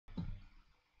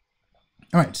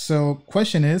All right. So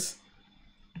question is,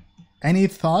 any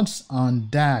thoughts on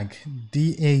DAG,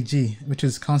 DAG, which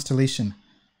is Constellation?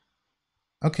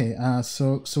 Okay.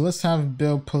 So let's have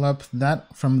Bill pull up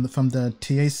that from the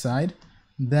TA side.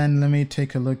 Then let me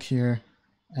take a look here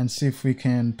and see if we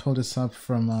can pull this up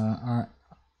from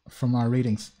our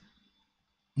ratings.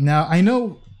 Now I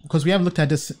know, because we have looked at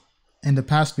this in the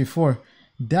past before,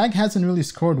 DAG hasn't really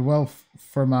scored well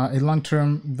from a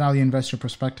long-term value investor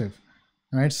perspective,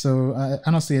 right? So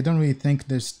honestly, I don't really think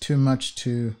there's too much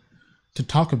to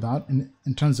talk about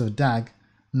in terms of DAG.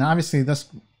 Now, obviously,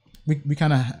 we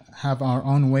kind of have our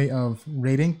own way of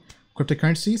rating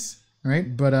cryptocurrencies,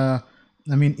 right? But I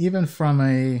mean, even from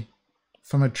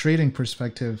a trading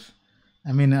perspective,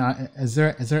 I mean, is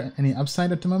there any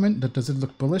upside at the moment? Does it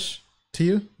look bullish to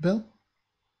you, Bill?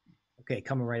 Okay,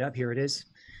 coming right up, here it is.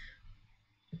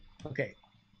 Okay,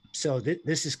 so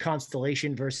this is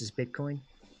Constellation versus Bitcoin.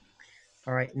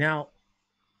 All right, now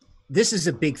this is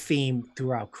a big theme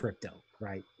throughout crypto,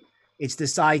 right? It's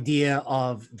this idea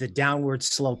of the downward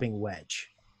sloping wedge.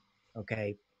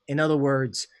 Okay, in other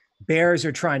words, bears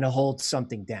are trying to hold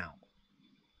something down.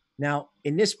 Now,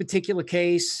 in this particular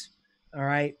case, all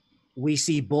right, we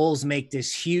see bulls make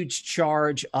this huge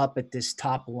charge up at this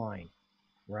top line,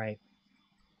 right?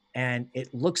 And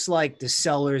it looks like the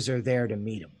sellers are there to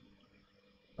meet them.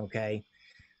 Okay.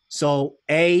 So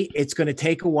it's going to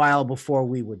take a while before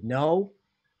we would know.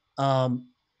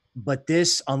 But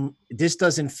this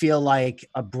doesn't feel like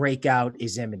a breakout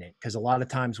is imminent, because a lot of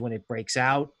times when it breaks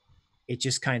out, it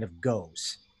just kind of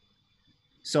goes.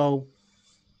 So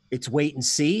it's wait and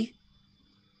see,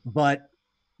 but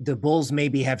the bulls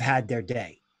maybe have had their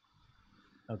day.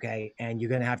 Okay. And you're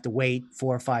going to have to wait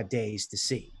 4 or 5 days to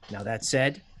see. Now, that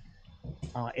said,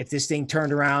 if this thing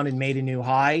turned around and made a new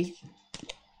high,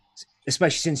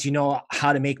 especially since you know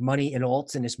how to make money in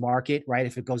alts in this market, right?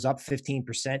 If it goes up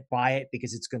 15%, buy it,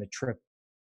 because it's going to triple,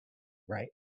 right?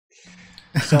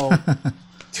 So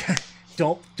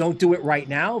don't do it right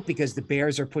now, because the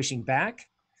bears are pushing back.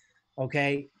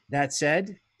 Okay. That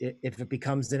said, if it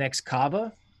becomes the next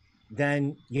Kava,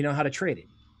 then you know how to trade it,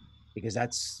 because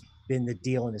that's been the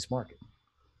deal in this market.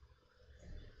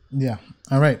 Yeah.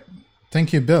 All right.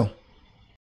 Thank you, Bill.